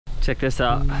Check this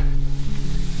out.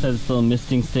 There's this little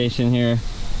misting station here.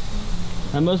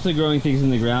 I'm mostly growing things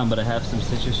in the ground, but I have some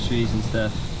citrus trees and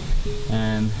stuff.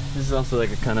 And this is also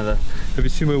like a kind of a, have you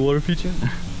seen my water feature?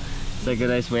 It's like a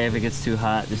nice way if it gets too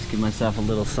hot, just give myself a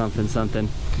little something.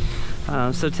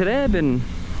 So today I've been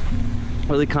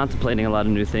really contemplating a lot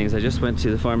of new things. I just went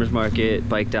to the farmer's market,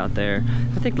 biked out there.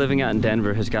 I think living out in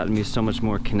Denver has gotten me so much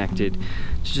more connected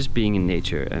to just being in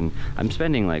nature, and I'm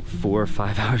spending like 4 or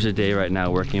 5 hours a day right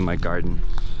now working in my garden.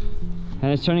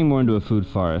 And it's turning more into a food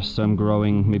forest, so I'm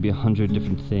growing maybe 100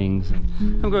 different things.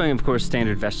 And I'm growing, of course,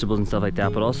 standard vegetables and stuff like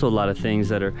that, but also a lot of things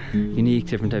that are unique,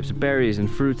 different types of berries and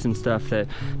fruits and stuff that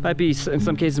might be, in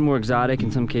some cases, more exotic,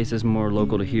 in some cases, more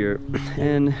local to here.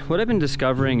 And what I've been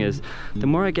discovering is the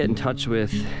more I get in touch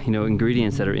with,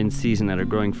 ingredients that are in season, that are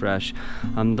growing fresh,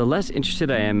 the less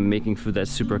interested I am in making food that's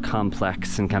super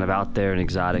complex and kind of out there and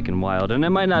exotic and wild. And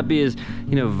it might not be as,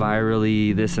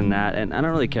 virally this and that, and I don't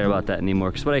really care about that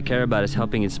anymore, because what I care about is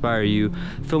helping inspire you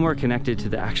feel more connected to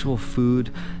the actual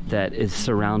food that is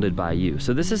surrounded by you.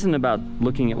 So this isn't about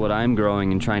looking at what I'm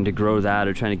growing and trying to grow that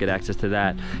or trying to get access to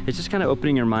that. It's just kind of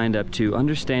opening your mind up to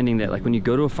understanding that, like when you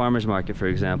go to a farmer's market, for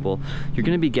example, you're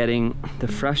going to be getting the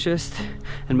freshest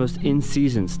and most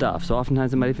in-season stuff. So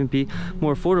oftentimes it might even be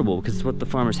more affordable because it's what the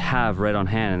farmers have right on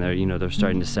hand, and they're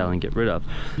starting to sell and get rid of.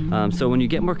 So when you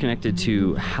get more connected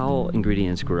to how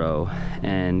ingredients grow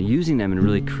and using them in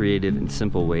really creative and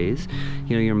simple ways,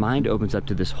 your mind opens up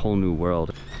to this whole new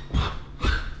world.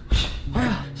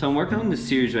 So I'm working on this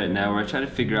series right now where I try to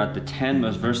figure out the 10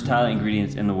 most versatile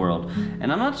ingredients in the world.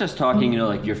 And I'm not just talking,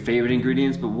 like your favorite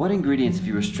ingredients, but what ingredients, if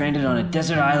you were stranded on a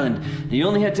desert island and you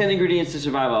only had 10 ingredients to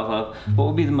survive off of, what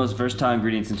would be the most versatile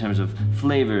ingredients in terms of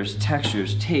flavors,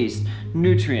 textures, taste,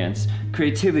 nutrients,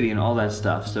 creativity, and all that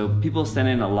stuff. So people send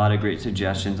in a lot of great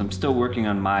suggestions. I'm still working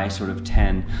on my sort of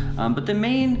 10. But the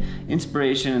main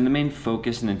inspiration and the main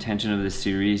focus and intention of this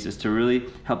series is to really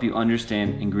help you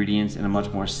understand ingredients in a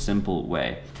much more simple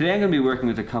way. Today I'm going to be working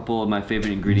with a couple of my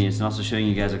favorite ingredients and also showing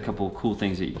you guys a couple of cool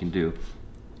things that you can do.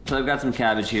 So I've got some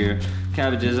cabbage here.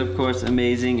 Cabbage is, of course,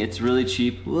 amazing. It's really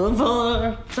cheap.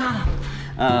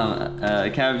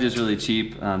 Cabbage is really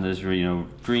cheap. There's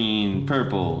green,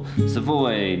 purple,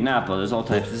 Savoy, Napa. There's all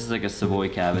types. This is like a Savoy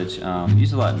cabbage.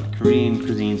 Used a lot in Korean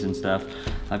cuisines and stuff.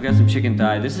 I've got some chicken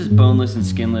thigh. This is boneless and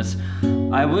skinless.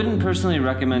 I wouldn't personally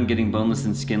recommend getting boneless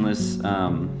and skinless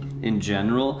in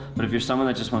general, but if you're someone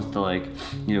that just wants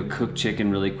to cook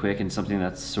chicken really quick and something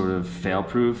that's sort of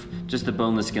fail-proof, just the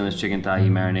boneless, skinless chicken thigh,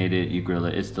 you marinate it, you grill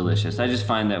it, it's delicious. I just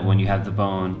find that when you have the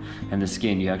bone and the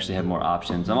skin, you actually have more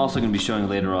options. I'm also going to be showing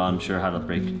later on, I'm sure, how to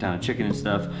break down a chicken and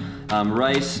stuff.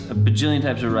 Rice, a bajillion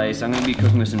types of rice. I'm going to be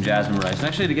cooking with some jasmine rice. And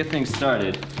actually, to get things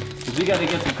started, because we got to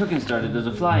get some cooking started, there's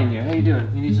a fly in here. How you doing?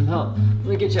 You need some help? Let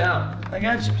me get you out. I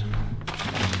got you.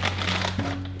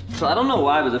 So I don't know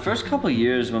why, but the first couple of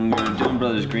years when we were doing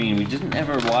Brothers Green, we didn't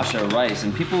ever wash our rice,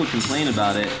 and people would complain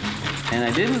about it, and I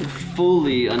didn't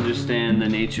fully understand the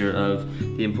nature of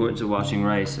the importance of washing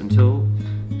rice until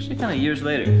actually kind of years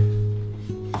later.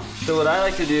 So what I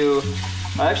like to do,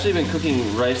 I've actually been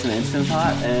cooking rice in an Instant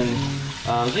Pot, and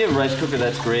if you have a rice cooker,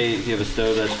 that's great. If you have a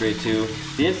stove, that's great too.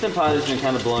 The Instant Pot has been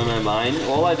kind of blowing my mind.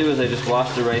 All I do is I just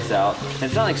wash the rice out. And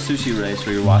it's not like sushi rice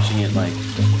where you're washing it like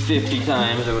 50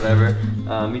 times or whatever.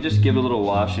 You just give it a little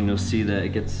wash and you'll see that it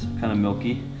gets kind of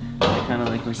milky. It kind of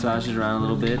like massages around a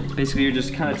little bit. Basically, you're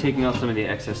just kind of taking off some of the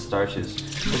excess starches,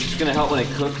 which is going to help when it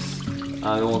cooks. It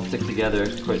won't stick together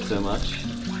quite so much.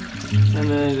 And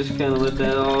then just kind of let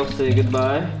that all say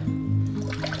goodbye.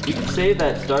 You can save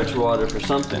that starch water for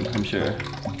something, I'm sure.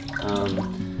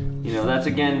 That's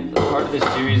again, part of this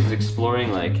series is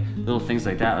exploring like little things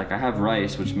like that. Like I have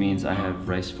rice, which means I have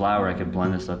rice flour. I can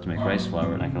blend this up to make rice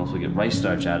flour, and I can also get rice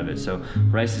starch out of it. So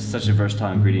rice is such a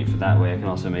versatile ingredient for that way. I can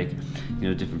also make,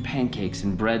 different pancakes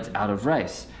and breads out of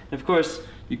rice. And of course,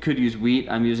 you could use wheat.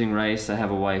 I'm using rice. I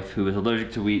have a wife who is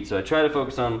allergic to wheat, so I try to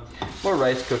focus on more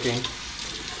rice cooking.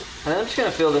 And I'm just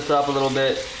gonna fill this up a little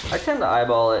bit. I tend to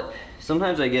eyeball it.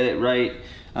 Sometimes I get it right.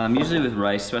 Usually with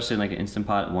rice, especially in like an Instant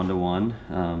Pot 1-to-1,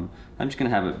 I'm just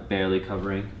gonna have it barely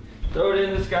covering. Throw it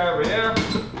in this guy over here.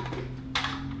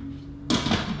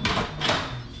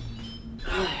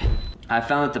 I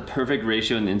found that the perfect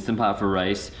ratio in the Instant Pot for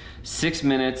rice, 6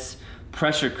 minutes,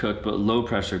 pressure cook, but low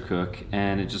pressure cook,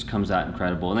 and it just comes out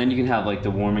incredible. And then you can have like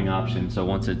the warming option, so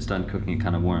once it's done cooking, it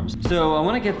kind of warms. So I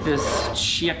wanna get this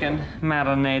chicken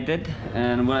marinated,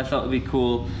 and what I thought would be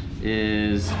cool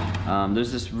is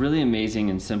there's this really amazing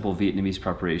and simple Vietnamese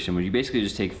preparation where you basically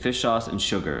just take fish sauce and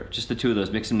sugar, just the two of those,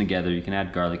 mix them together. You can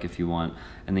add garlic if you want,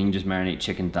 and then you just marinate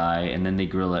chicken thigh, and then they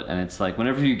grill it. And it's like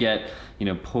whenever you get you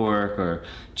know, pork or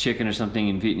chicken or something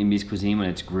in Vietnamese cuisine, when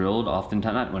it's grilled,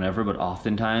 oftentimes, not whenever, but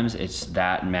oftentimes it's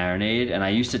that marinade. And I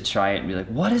used to try it and be like,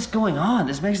 what is going on?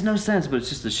 This makes no sense, but it's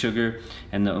just the sugar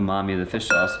and the umami of the fish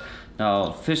sauce.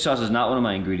 Now, fish sauce is not one of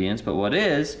my ingredients, but what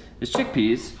is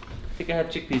chickpeas. I think I have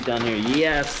chickpeas down here.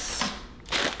 Yes.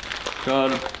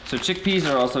 Good. So chickpeas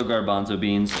are also garbanzo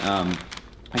beans.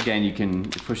 Again, you can,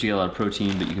 of course, you get a lot of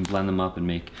protein, but you can blend them up and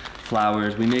make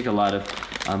flours. We make a lot of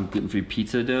gluten-free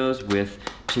pizza doughs with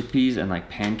chickpeas and like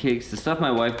pancakes. The stuff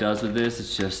my wife does with this,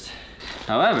 it's just,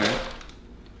 however,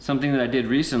 something that I did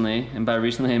recently, and by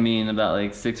recently I mean about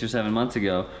like 6 or 7 months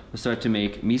ago, was start to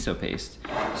make miso paste.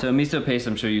 So miso paste,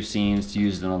 I'm sure you've seen, it's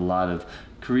used in a lot of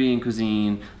Korean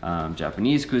cuisine,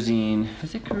 Japanese cuisine.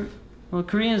 Is it Korean? Well,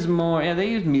 Korean is more, yeah, they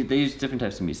use different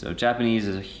types of miso. Japanese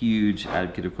is a huge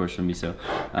advocate, of course, for miso.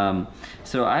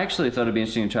 So I actually thought it'd be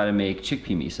interesting to try to make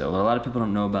chickpea miso. What a lot of people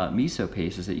don't know about miso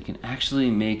paste is that you can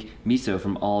actually make miso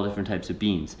from all different types of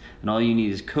beans. And all you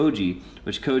need is koji,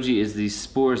 which koji is these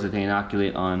spores that they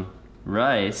inoculate on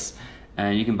rice.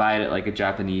 And you can buy it at like a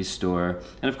Japanese store.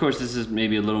 And of course, this is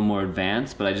maybe a little more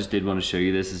advanced, but I just did want to show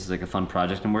you this. This is like a fun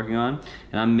project I'm working on.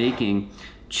 And I'm making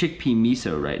chickpea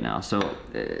miso right now. So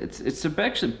it's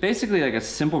actually basically like a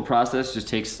simple process, just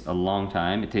takes a long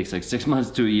time. It takes like 6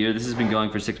 months to a year. This has been going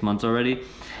for 6 months already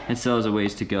and still has a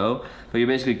ways to go. But you're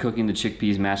basically cooking the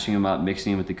chickpeas, mashing them up,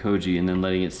 mixing them with the koji, and then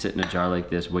letting it sit in a jar like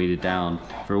this, weighted down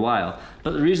for a while.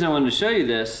 But the reason I wanted to show you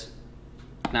this,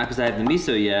 not because I have the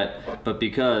miso yet, but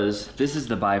because this is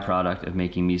the byproduct of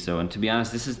making miso. And to be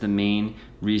honest, this is the main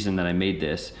reason that I made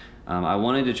this. I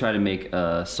wanted to try to make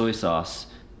a soy sauce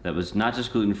that was not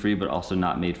just gluten-free, but also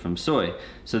not made from soy.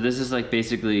 So this is like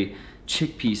basically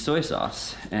chickpea soy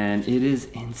sauce, and it is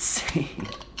insane.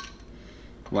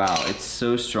 Wow, it's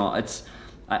so strong.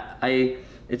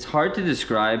 It's hard to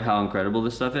describe how incredible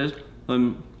this stuff is.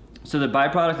 So the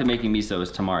byproduct of making miso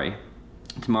is tamari.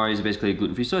 Tamari is basically a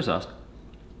gluten-free soy sauce.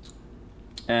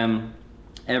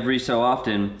 Every so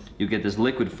often, you get this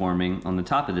liquid forming on the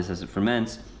top of this as it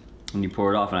ferments, and you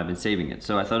pour it off, and I've been saving it.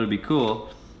 So I thought it'd be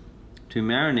cool to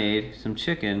marinate some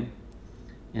chicken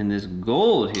in this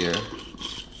gold here,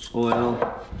 oil.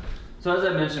 So as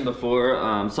I mentioned before,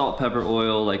 salt, pepper,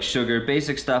 oil, like sugar,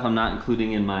 basic stuff I'm not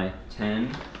including in my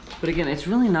 10. But again, it's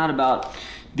really not about,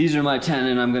 these are my 10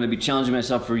 and I'm gonna be challenging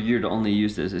myself for a year to only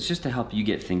use this. It's just to help you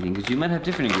get thinking, because you might have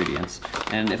different ingredients.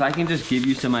 And if I can just give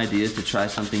you some ideas to try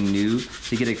something new,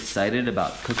 to get excited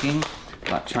about cooking,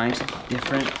 about trying something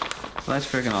different, well, that's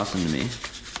freaking awesome to me.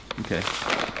 Okay.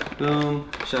 Boom,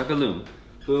 shakaloom.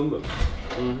 Boom,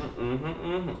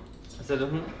 boom. I said,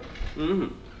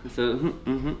 I said,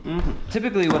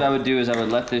 Typically what I would do is I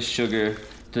would let this sugar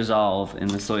dissolve in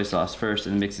the soy sauce first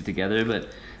and mix it together, but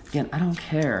again, I don't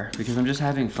care because I'm just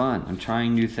having fun. I'm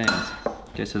trying new things.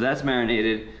 Okay, so that's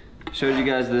marinated. Showed you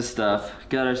guys this stuff.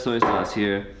 Got our soy sauce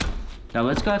here. Now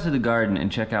let's go out to the garden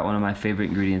and check out one of my favorite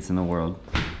ingredients in the world.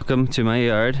 Welcome to my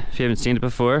yard. If you haven't seen it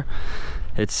before,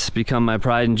 it's become my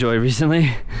pride and joy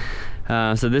recently.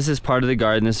 So this is part of the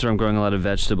garden. This is where I'm growing a lot of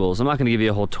vegetables. I'm not going to give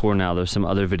you a whole tour now. There's some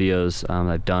other videos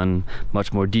I've done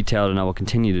much more detailed and I will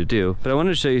continue to do. But I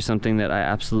wanted to show you something that I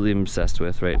absolutely am obsessed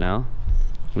with right now,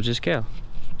 which is kale.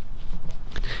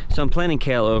 So I'm planting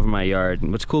kale over my yard,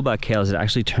 and what's cool about kale is it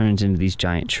actually turns into these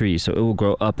giant trees. So it will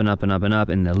grow up and up and up and up,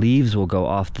 and the leaves will go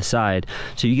off the side.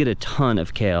 So you get a ton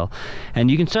of kale.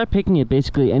 And you can start picking it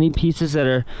basically any pieces that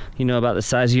are, you know, about the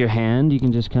size of your hand. You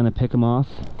can just kind of pick them off.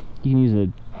 You can use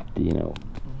a, you know,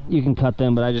 you can cut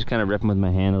them, but I just kind of rip them with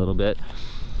my hand a little bit.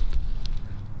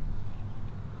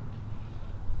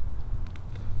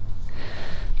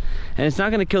 And it's not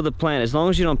going to kill the plant. As long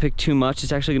as you don't pick too much,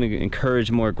 it's actually going to encourage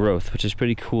more growth, which is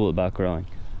pretty cool about growing.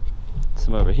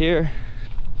 Some over here.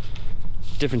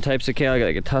 Different types of kale. I got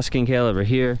like a Tuscan kale over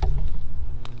here.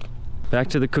 Back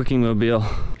to the cooking mobile.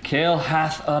 Kale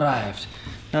hath arrived.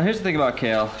 Now here's the thing about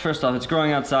kale. First off, it's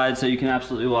growing outside, so you can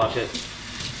absolutely wash it.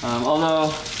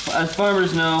 Although, as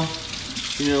farmers know,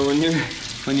 you know,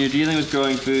 when you're dealing with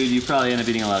growing food, you probably end up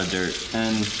eating a lot of dirt.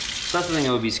 And that's the thing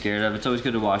I would be scared of. It's always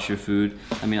good to wash your food.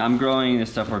 I mean, I'm growing this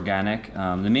stuff organic.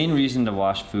 The main reason to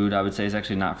wash food, I would say, is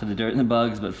actually not for the dirt and the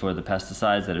bugs, but for the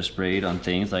pesticides that are sprayed on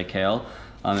things like kale.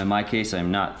 In my case,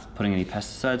 I'm not putting any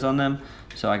pesticides on them,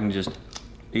 so I can just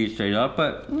eat straight up,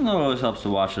 but it always helps to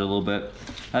wash it a little bit.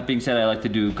 That being said, I like to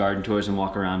do garden tours and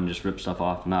walk around and just rip stuff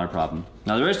off, not a problem.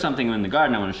 Now there is something in the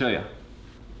garden I want to show you.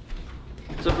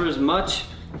 So for as much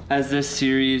as this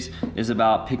series is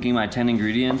about picking my 10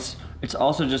 ingredients, it's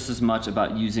also just as much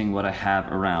about using what I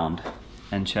have around.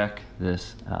 And check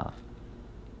this out.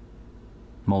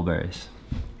 Mulberries.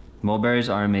 Mulberries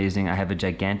are amazing. I have a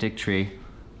gigantic tree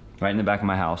right in the back of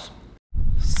my house.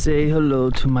 Say hello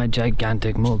to my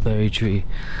gigantic mulberry tree.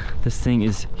 This thing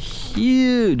is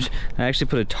huge. I actually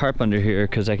put a tarp under here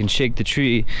because I can shake the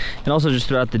tree. And also just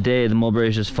throughout the day, the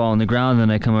mulberries just fall on the ground,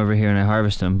 and I come over here and I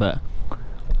harvest them. But,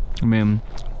 I mean,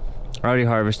 I already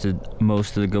harvested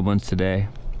most of the good ones today.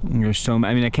 There's so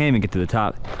many, I mean, I can't even get to the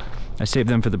top. I saved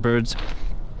them for the birds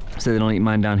so they don't eat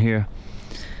mine down here.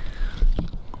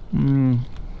 And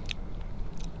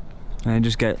I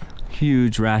just get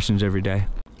huge rations every day.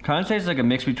 Kind of tastes like a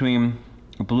mix between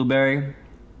a blueberry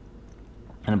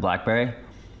and a blackberry,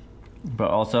 but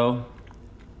also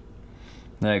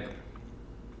like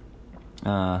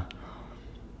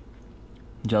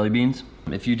jelly beans.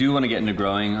 If you do want to get into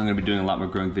growing, I'm going to be doing a lot more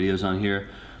growing videos on here.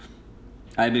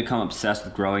 I've become obsessed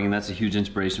with growing, and that's a huge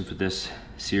inspiration for this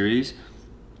series.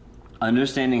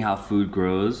 Understanding how food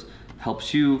grows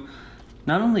helps you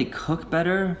not only cook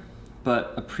better,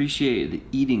 but appreciate the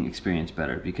eating experience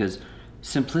better, because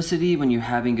simplicity when you're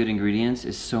having good ingredients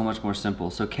is so much more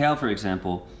simple. So kale, for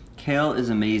example, kale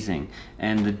is amazing,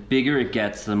 and the bigger it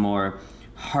gets, the more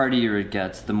heartier it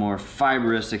gets, the more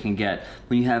fibrous it can get.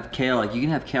 When you have kale, like you can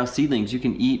have kale seedlings, you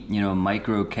can eat, you know,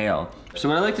 micro kale. So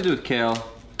what I like to do with kale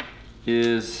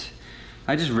is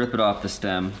I just rip it off the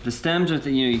stem. The stems are,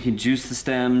 you know, you can juice the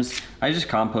stems. I just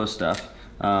compost stuff.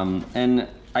 And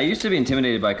I used to be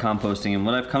intimidated by composting, and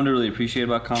what I've come to really appreciate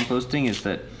about composting is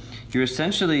that you're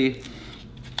essentially,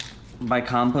 by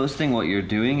composting, what you're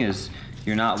doing is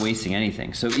you're not wasting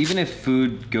anything. So even if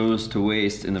food goes to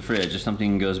waste in the fridge, if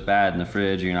something goes bad in the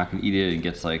fridge or you're not gonna eat it, it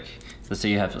gets like, let's say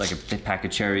you have like a pack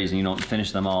of cherries and you don't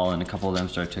finish them all and a couple of them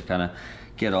start to kind of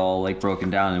get all like broken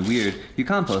down and weird, you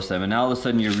compost them and now all of a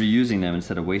sudden you're reusing them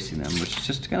instead of wasting them, which is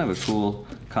just kind of a cool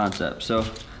concept. So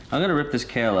I'm gonna rip this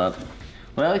kale up.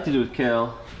 What I like to do with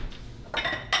kale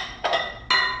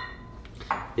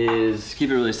is keep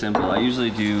it really simple. I usually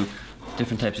do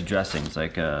different types of dressings,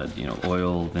 like you know,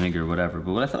 oil, vinegar, whatever.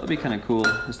 But what I thought would be kind of cool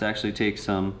is to actually take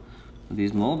some of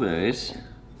these mulberries,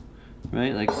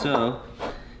 right, like so,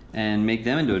 and make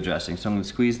them into a dressing. So I'm going to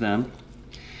squeeze them.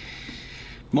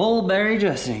 Mulberry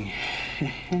dressing.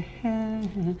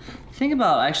 Think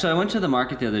about, actually, I went to the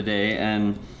market the other day,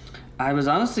 and I was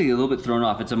honestly a little bit thrown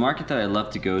off. It's a market that I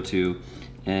love to go to,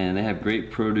 and they have great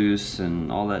produce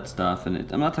and all that stuff.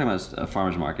 And I'm not talking about a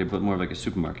farmer's market, but more of like a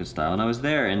supermarket style. And I was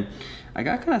there, and I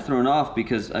got kind of thrown off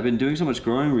because I've been doing so much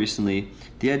growing recently.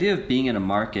 The idea of being in a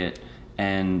market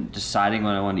and deciding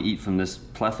what I want to eat from this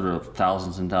plethora of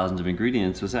thousands and thousands of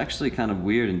ingredients was actually kind of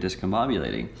weird and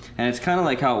discombobulating. And it's kind of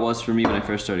like how it was for me when I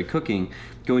first started cooking.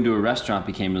 Going to a restaurant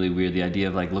became really weird. The idea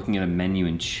of like looking at a menu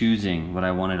and choosing what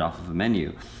I wanted off of a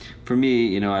menu. For me,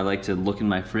 you know, I like to look in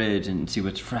my fridge and see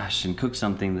what's fresh and cook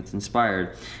something that's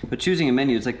inspired. But choosing a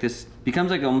menu, it's like this,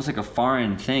 becomes like almost like a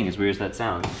foreign thing, as weird as that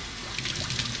sounds.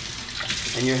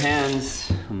 And your hands,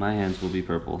 well, my hands will be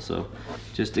purple, so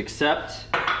just accept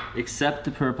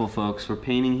the purple, folks. We're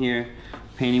painting here,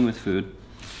 painting with food.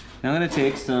 Now I'm gonna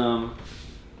take some,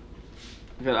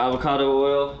 I've got avocado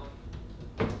oil.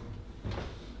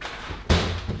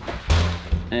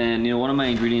 And you know, one of my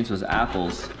ingredients was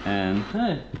apples, and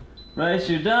hey, rice,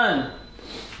 you're done.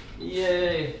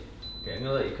 Yay. Okay, I'm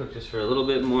gonna let you cook just for a little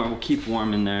bit more. We'll keep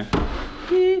warm in there.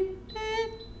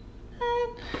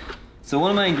 So one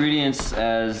of my ingredients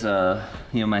as,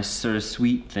 you know, my sort of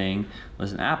sweet thing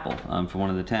was an apple for one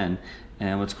of the 10.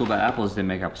 And what's cool about apple is they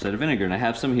make apple cider vinegar. And I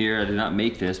have some here. I did not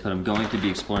make this, but I'm going to be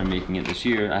exploring making it this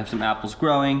year. I have some apples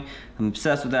growing. I'm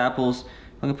obsessed with apples.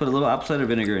 I'm gonna put a little apple cider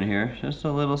vinegar in here. Just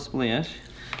a little splash.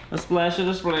 A splash it,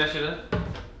 a splash it. A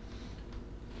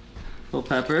little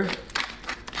pepper.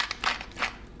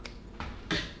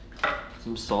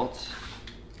 Some salt.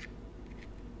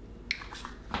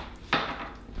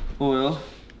 Oil.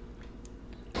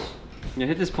 I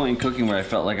hit this point in cooking where I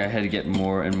felt like I had to get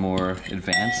more and more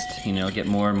advanced, you know, get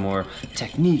more and more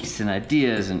techniques and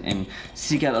ideas and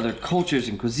seek out other cultures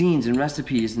and cuisines and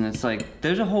recipes. And it's like,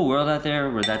 there's a whole world out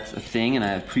there where that's a thing, and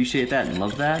I appreciate that and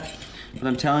love that. But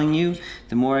I'm telling you,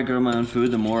 the more I grow my own food,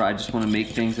 the more I just want to make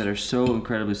things that are so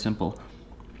incredibly simple.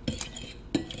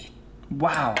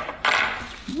 Wow.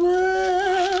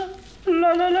 La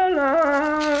la la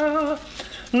la.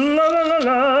 La la la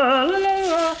la la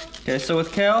la. Okay, so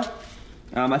with kale,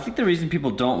 I think the reason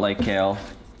people don't like kale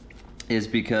is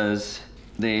because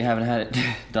they haven't had it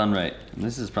done right. And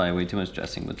this is probably way too much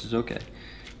dressing, which is okay.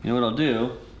 You know what I'll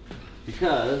do?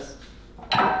 Because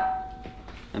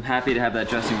I'm happy to have that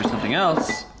dressing for something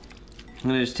else, I'm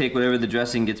gonna just take whatever the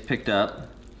dressing gets picked up,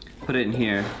 put it in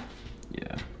here,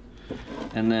 yeah,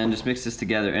 and then just mix this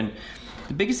together. And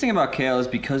the biggest thing about kale is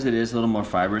because it is a little more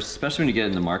fibrous, especially when you get it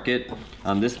in the market.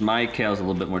 My kale is a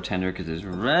little bit more tender because it's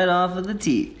right off of the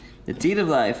teeth. The teat of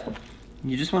life.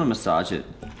 You just want to massage it.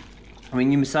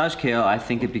 When you massage kale, I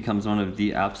think it becomes one of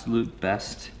the absolute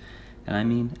best, and I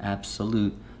mean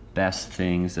absolute best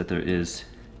things that there is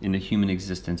in the human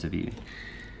existence of eating.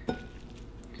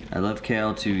 I love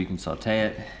kale too. You can saute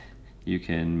it. You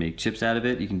can make chips out of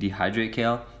it. You can dehydrate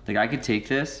kale. Like I could take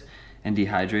this and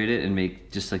dehydrate it and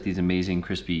make just like these amazing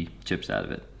crispy chips out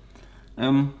of it.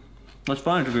 What's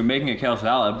fun is if you're making a kale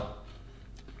salad,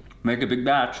 make a big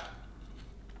batch.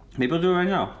 Maybe I'll do it right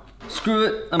now. Screw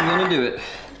it, I'm gonna do it.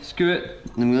 Screw it,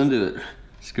 I'm gonna do it.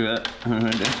 Screw it, I'm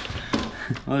gonna do it.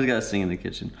 Always gotta sing in the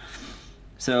kitchen.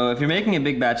 So if you're making a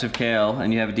big batch of kale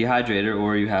and you have a dehydrator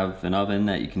or you have an oven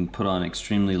that you can put on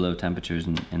extremely low temperatures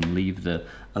and leave the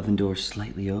oven door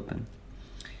slightly open,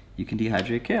 you can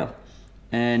dehydrate kale.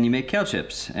 And you make kale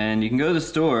chips. And you can go to the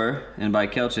store and buy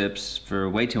kale chips for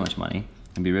way too much money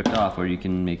and be ripped off, or you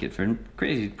can make it for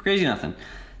crazy nothing.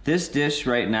 This dish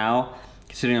right now,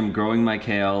 considering I'm growing my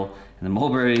kale and the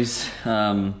mulberries,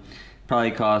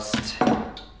 probably cost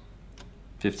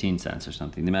 15 cents or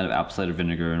something. The amount of apple cider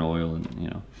vinegar and oil, and you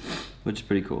know, which is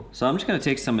pretty cool. So I'm just gonna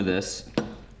take some of this.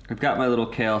 I've got my little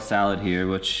kale salad here,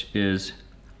 which is,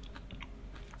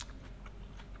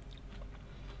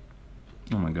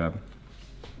 oh my God.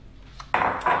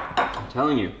 I'm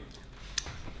telling you.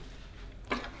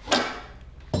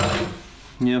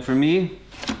 You know, for me,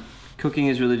 cooking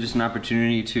is really just an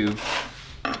opportunity to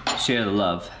share the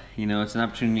love. You know, it's an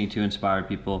opportunity to inspire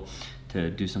people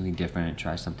to do something different,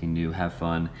 try something new, have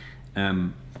fun.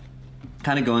 Kind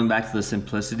of going back to the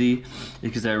simplicity,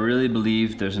 because I really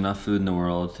believe there's enough food in the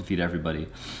world to feed everybody.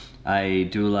 I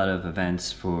do a lot of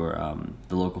events for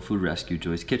the local food rescue,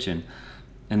 Joy's Kitchen,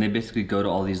 and they basically go to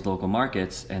all these local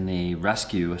markets and they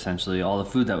rescue essentially all the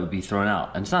food that would be thrown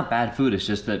out. And it's not bad food, it's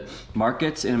just that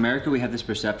markets in America, we have this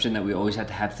perception that we always have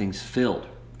to have things filled.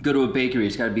 Go to a bakery,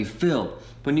 it's gotta be filled.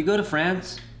 When you go to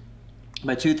France,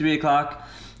 by 2, 3 o'clock,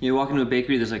 you walk into a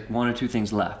bakery, there's like 1 or 2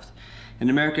 things left. In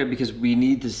America, because we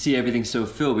need to see everything so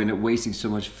filled, we end up wasting so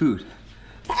much food.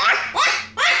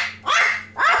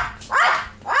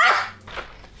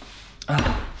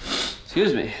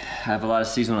 Excuse me, I have a lot of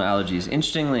seasonal allergies.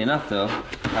 Interestingly enough though,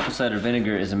 apple cider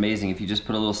vinegar is amazing. If you just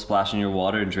put a little splash in your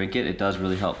water and drink it, it does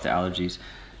really help the allergies.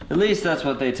 At least that's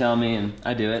what they tell me, and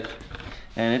I do it.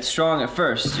 And it's strong at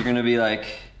first. You're gonna be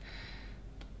like,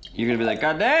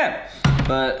 God damn!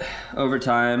 But over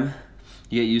time,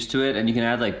 you get used to it, and you can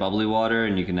add like bubbly water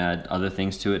and you can add other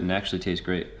things to it, and it actually tastes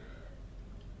great.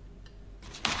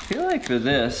 I feel like for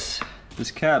this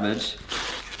cabbage,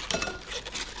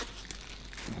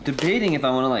 debating if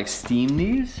I want to like steam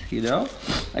these, you know?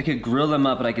 I could grill them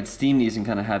up, but I could steam these and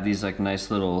kind of have these like nice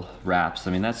little wraps.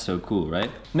 I mean, that's so cool, right?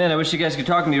 Man, I wish you guys could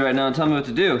talk to me right now and tell me what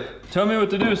to do. Tell me what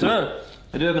to do, sir.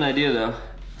 I do have an idea though.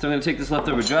 So I'm gonna take this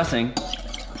leftover dressing,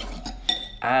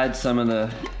 add some of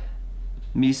the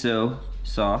miso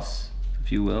sauce,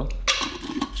 if you will.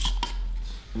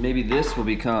 Maybe this will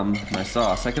become my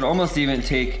sauce. I could almost even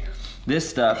take this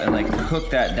stuff and like cook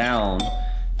that down.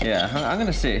 Yeah, I'm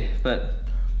gonna see, but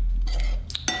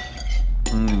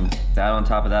that on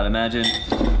top of that, imagine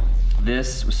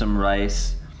this with some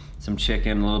rice, some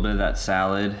chicken, a little bit of that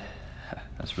salad.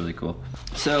 That's really cool.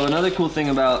 So another cool thing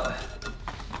about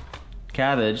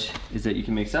cabbage is that you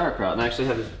can make sauerkraut. And I actually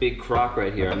have this big crock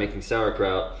right here. I'm making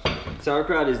sauerkraut.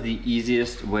 Sauerkraut is the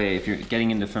easiest way, if you're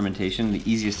getting into fermentation, the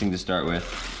easiest thing to start with.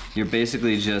 You're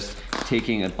basically just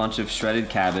taking a bunch of shredded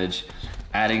cabbage,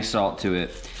 adding salt to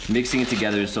it, mixing it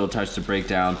together so it starts to break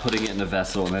down, putting it in a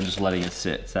vessel, and then just letting it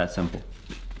sit. It's that simple.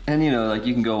 And you know, like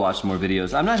you can go watch more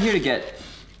videos. I'm not here to get,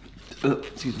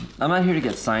 I'm not here to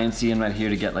get sciencey. I'm not here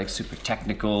to get like super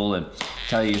technical and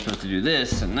tell you you're supposed to do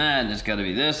this and that, and it's gotta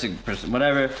be this, and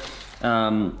whatever.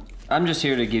 I'm just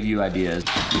here to give you ideas.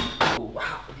 Oh,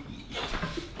 wow.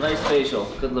 Rice facial,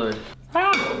 good lord.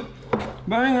 Ah,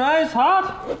 burning rice,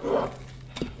 hot.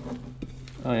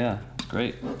 Oh yeah, it's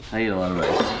great. I eat a lot of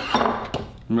rice.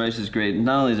 And rice is great.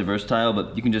 Not only is it versatile,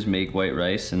 but you can just make white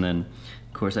rice, and then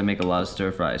of course I make a lot of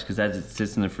stir fries, because as it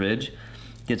sits in the fridge, it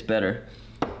gets better.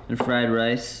 And fried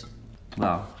rice,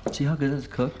 wow. See how good that's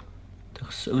cooked?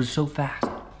 It was so fast.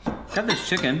 Got this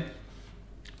chicken.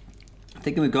 I'm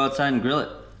thinking we go outside and grill it.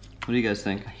 What do you guys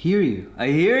think? I hear you, I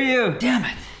hear you. Damn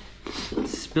it.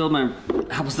 Spilled my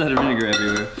apple cider vinegar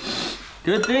everywhere.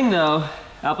 Good thing though,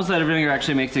 apple cider vinegar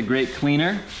actually makes a great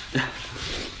cleaner.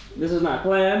 This is my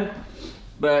plan,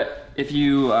 but if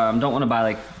you don't want to buy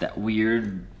like that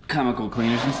weird chemical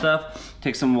cleaners and stuff,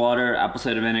 take some water, apple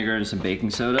cider vinegar, and some baking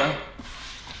soda,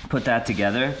 put that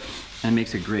together, and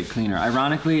makes a great cleaner.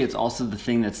 Ironically, it's also the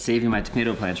thing that's saving my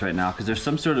tomato plants right now because there's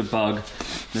some sort of bug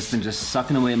that's been just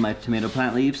sucking away my tomato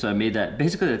plant leaves. So I made that,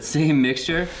 basically that same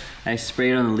mixture. I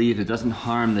sprayed it on the leaf. It doesn't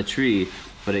harm the tree,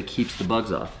 but it keeps the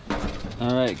bugs off.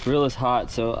 All right, grill is hot.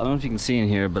 So I don't know if you can see in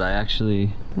here, but I actually,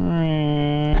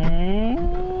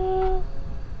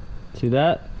 see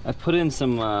that? I put in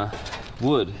some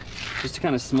wood just to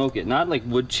kind of smoke it. Not like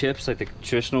wood chips like the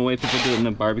traditional way people do it in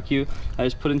a barbecue. I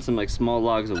just put in some like small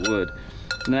logs of wood.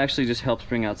 And that actually just helps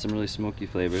bring out some really smoky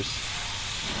flavors.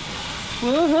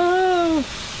 Woohoo!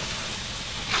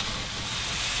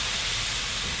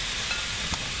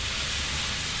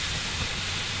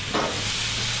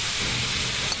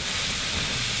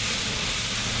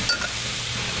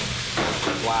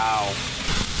 Wow.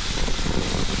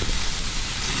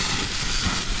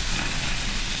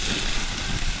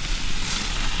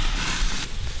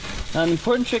 An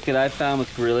important trick that I've found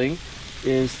with grilling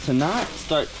is to not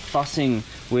start fussing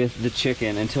with the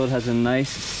chicken until it has a nice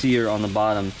sear on the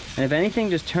bottom. And if anything,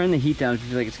 just turn the heat down if you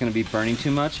feel like it's going to be burning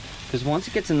too much, because once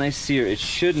it gets a nice sear, it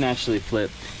should naturally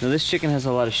flip. Now this chicken has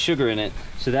a lot of sugar in it,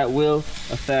 so that will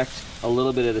affect a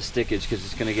little bit of the stickage because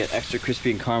it's going to get extra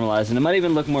crispy and caramelized, and it might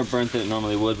even look more burnt than it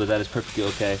normally would, but that is perfectly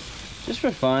okay. Just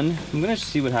for fun, I'm going to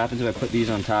see what happens if I put these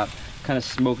on top, kind of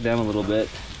smoke them a little bit.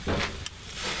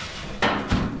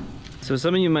 So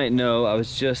some of you might know I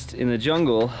was just in the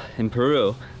jungle in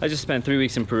Peru. I just spent 3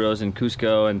 weeks in Peru. I was in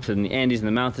Cusco and in the Andes and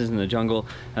the mountains in the jungle.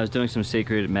 I was doing some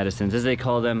sacred medicines, as they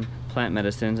call them, plant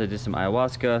medicines. I did some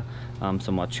ayahuasca,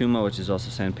 some wachuma, which is also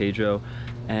San Pedro,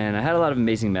 and I had a lot of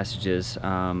amazing messages.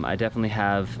 I definitely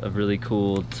have a really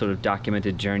cool sort of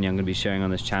documented journey I'm going to be sharing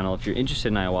on this channel. If you're interested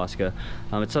in ayahuasca,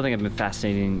 it's something I've been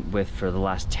fascinating with for the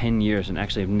last 10 years, and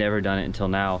actually I've never done it until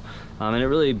now. And it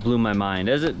really blew my mind,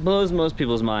 as it blows most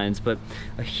people's minds. But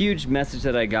a huge message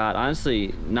that I got,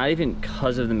 honestly, not even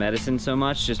because of the medicine so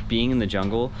much, just being in the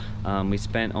jungle. We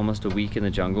spent almost a week in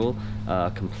the jungle,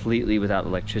 completely without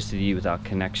electricity, without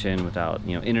connection, without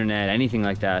internet, anything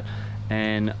like that.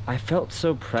 And I felt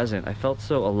so present, I felt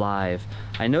so alive.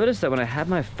 I noticed that when I had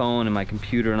my phone and my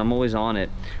computer and I'm always on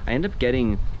it, I end up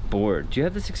getting bored. Do you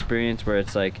have this experience where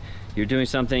it's like you're doing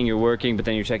something, you're working, but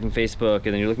then you're checking Facebook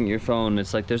and then you're looking at your phone, and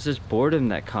it's like there's this boredom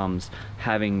that comes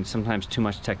having sometimes too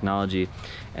much technology.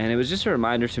 And it was just a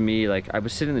reminder to me, like I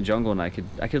was sitting in the jungle and I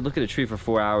could look at a tree for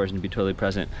 4 hours and be totally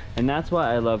present. And that's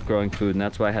why I love growing food, and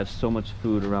that's why I have so much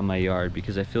food around my yard,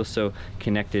 because I feel so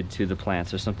connected to the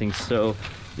plants. There's something so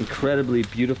incredibly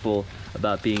beautiful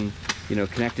about being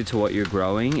connected to what you're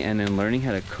growing and then learning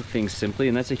how to cook things simply.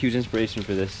 And that's a huge inspiration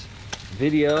for this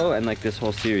video and like this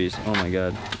whole series. Oh my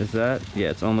god, is that? Yeah,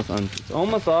 it's almost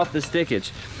off the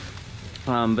stickage.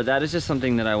 But that is just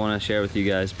something that I want to share with you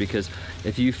guys, because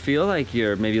if you feel like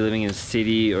you're maybe living in a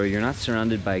city or you're not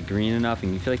surrounded by green enough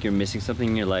and you feel like you're missing something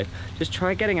in your life, just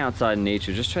try getting outside in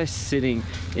nature. Just try sitting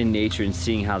in nature and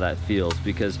seeing how that feels,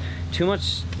 because too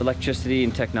much electricity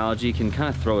and technology can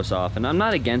kind of throw us off. And I'm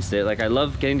not against it. Like, I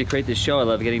love getting to create this show. I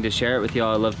love getting to share it with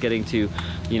y'all. I love getting to,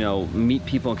 meet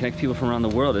people and connect people from around the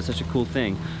world. It's such a cool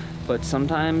thing. But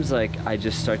sometimes, like, I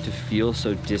just start to feel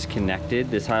so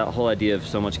disconnected. This whole idea of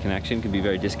so much connection can be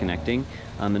very disconnecting.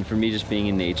 And for me, just being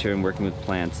in nature and working with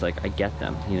plants, like, I get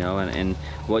them, and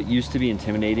what used to be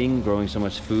intimidating, growing so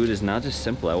much food, is now just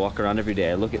simple. I walk around every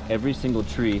day. I look at every single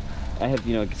tree. I have,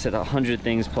 said 100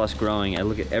 things plus growing. I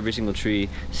look at every single tree,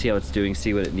 see how it's doing,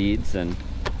 see what it needs, and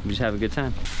we just have a good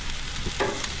time.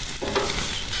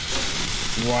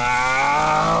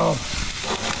 Wow!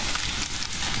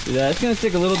 Yeah, it's gonna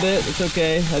take a little bit. It's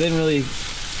okay. I didn't really,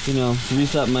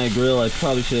 grease up my grill. I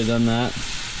probably should have done that.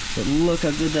 But look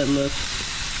how good that looks.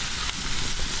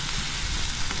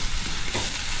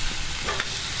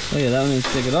 Oh yeah, that one didn't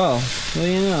stick at all. What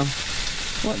do you know?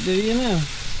 What do you know?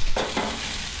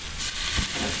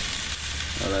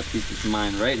 Oh, that piece is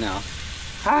mine right now.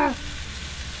 Ah!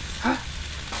 Ah!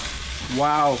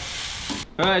 Wow.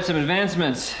 All right, some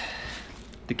advancements.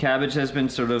 The cabbage has been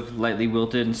sort of lightly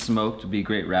wilted and smoked to be a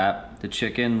great wrap. The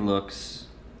chicken looks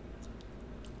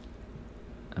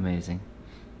amazing.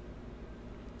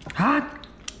 Hot!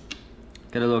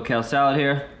 Got a little kale salad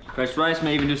here. Fresh rice,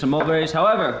 may even do some mulberries.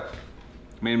 However,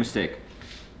 made a mistake.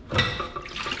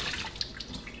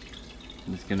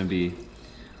 It's gonna be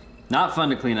not fun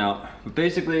to clean out. But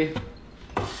basically,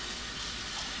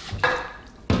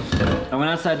 I went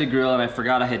outside to grill and I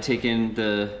forgot I had taken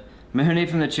the marinade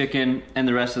from the chicken and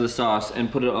the rest of the sauce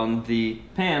and put it on the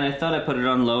pan. I thought I put it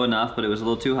on low enough, but it was a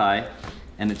little too high,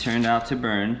 and it turned out to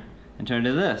burn and turn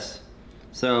into this.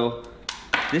 So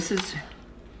this is,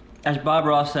 as Bob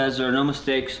Ross says, there are no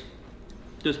mistakes,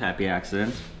 just happy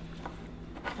accidents.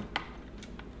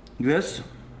 This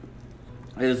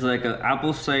is like an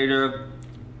apple cider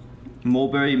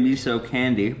mulberry miso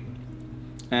candy.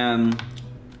 It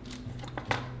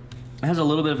has a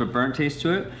little bit of a burnt taste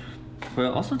to it, but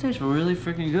it also tastes really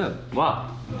freaking good.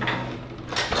 Wow.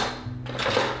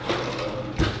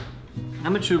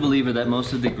 I'm a true believer that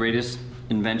most of the greatest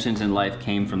inventions in life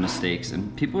came from mistakes,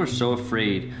 and people are so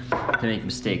afraid to make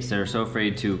mistakes. They're so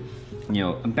afraid to, you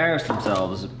know, embarrass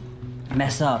themselves,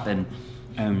 mess up, and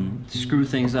screw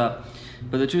things up.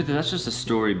 But the truth is, that's just a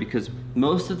story, because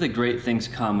most of the great things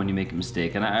come when you make a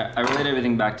mistake. And I relate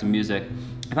everything back to music.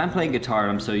 If I'm playing guitar,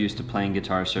 I'm so used to playing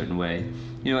guitar a certain way.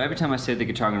 You know, every time I say the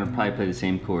guitar, I'm gonna probably play the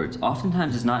same chords.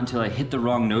 Oftentimes, it's not until I hit the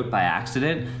wrong note by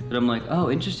accident that I'm like,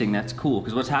 oh, interesting, that's cool.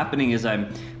 Because what's happening is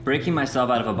I'm breaking myself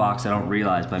out of a box I don't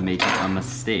realize by making a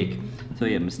mistake. So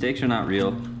yeah, mistakes are not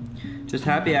real. Just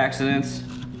happy accidents.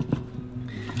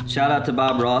 Shout out to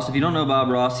Bob Ross. If you don't know Bob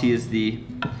Ross, he is the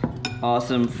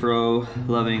awesome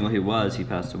fro-loving, well, he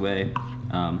passed away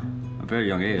at a very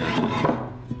young age, actually.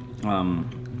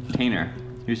 Painter.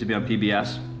 He used to be on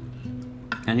PBS,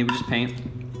 and he would just paint.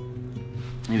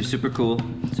 He was super cool,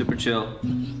 super chill,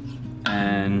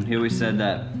 and he always said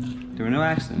that there were no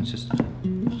accidents, just,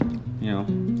 you know,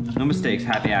 no mistakes,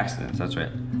 happy accidents, that's right.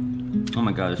 Oh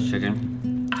my God, this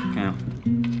chicken.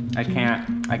 I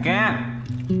can't, but I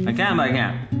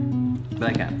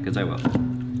can't, because I will.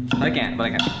 But I can't.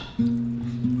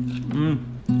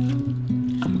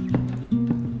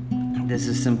 This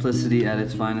is simplicity at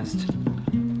its finest.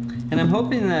 And I'm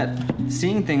hoping that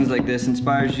seeing things like this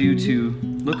inspires you to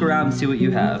look around and see what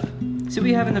you have. See what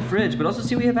you have in the fridge, but also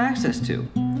see what you have access to.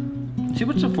 See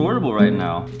what's affordable right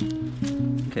now.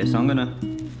 Okay, so I'm gonna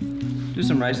do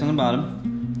some rice on the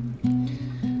bottom.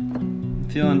 I'm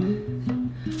feeling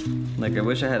like I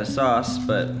wish I had a sauce,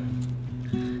 but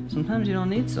sometimes you don't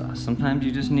need sauce. Sometimes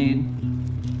you just need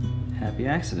happy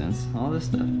accidents, all this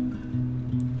stuff.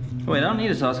 Oh wait, I don't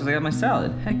need a sauce because I got my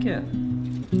salad. Heck yeah.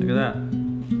 Look at that.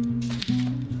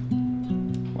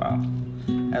 Wow.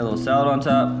 Add a little salad on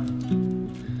top.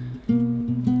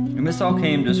 And this all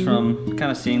came just from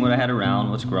kind of seeing what I had around,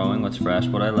 what's growing, what's fresh,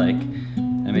 what I like.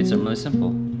 And I made something really simple.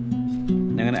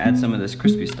 And I'm gonna add some of this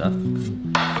crispy stuff.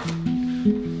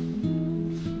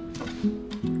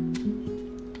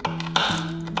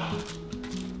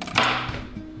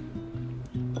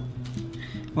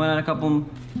 Went on a couple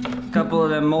of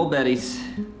them mulberries.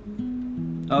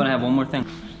 Oh, and I have one more thing.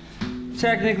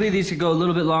 Technically, these could go a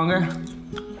little bit longer,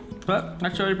 but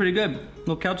that's already pretty good.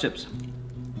 Little cow chips.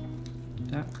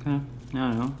 That kind of,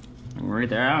 I don't know. Right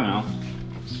there, I don't know.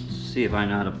 Let's see if I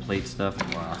know how to plate stuff.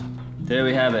 Wow. There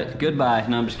we have it. Goodbye.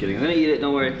 No, I'm just kidding. I'm gonna eat it,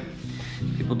 don't worry.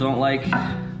 People don't like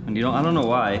when you don't, I don't know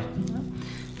why.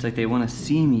 It's like they want to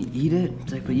see me eat it.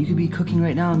 It's like, but you could be cooking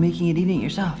right now and making it, eating it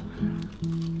yourself.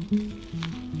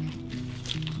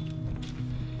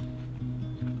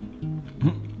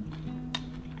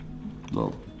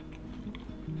 Whoa.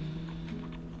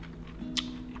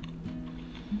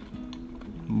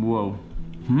 Whoa.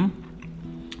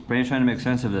 Brain's trying to make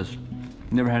sense of this.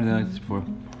 Never had anything like this before.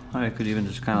 I could even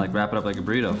just kind of like wrap it up like a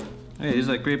burrito. Hey, these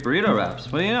are like great burrito wraps.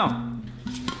 What do you know?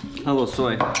 A little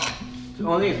soy. The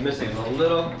only thing it's missing is a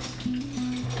little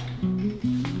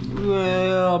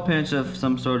pinch of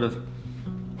some sort of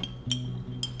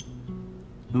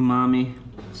umami,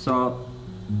 salt,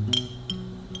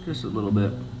 just a little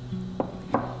bit.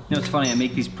 You know, it's funny, I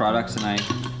make these products and I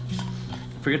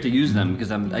forget to use them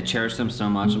because I cherish them so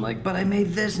much. I'm like, but I made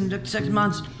this and it took 6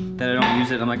 months that I don't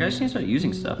use it. I'm like, I just need to start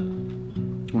using stuff.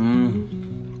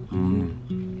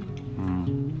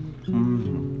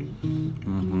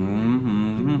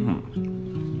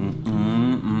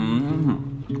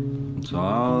 It's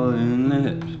all in the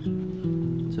hips.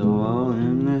 It's all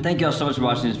in the... Thank you all so much for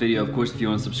watching this video. Of course, if you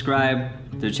want to subscribe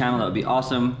to the channel, that would be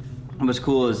awesome. And what's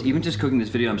cool is even just cooking this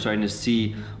video, I'm starting to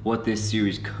see what this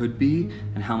series could be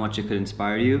and how much it could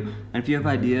inspire you. And if you have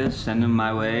ideas, send them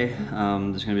my way.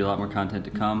 There's gonna be a lot more content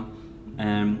to come.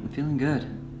 And I'm feeling good.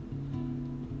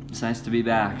 It's nice to be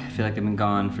back. I feel like I've been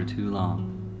gone for too long.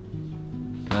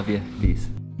 Love you. Peace.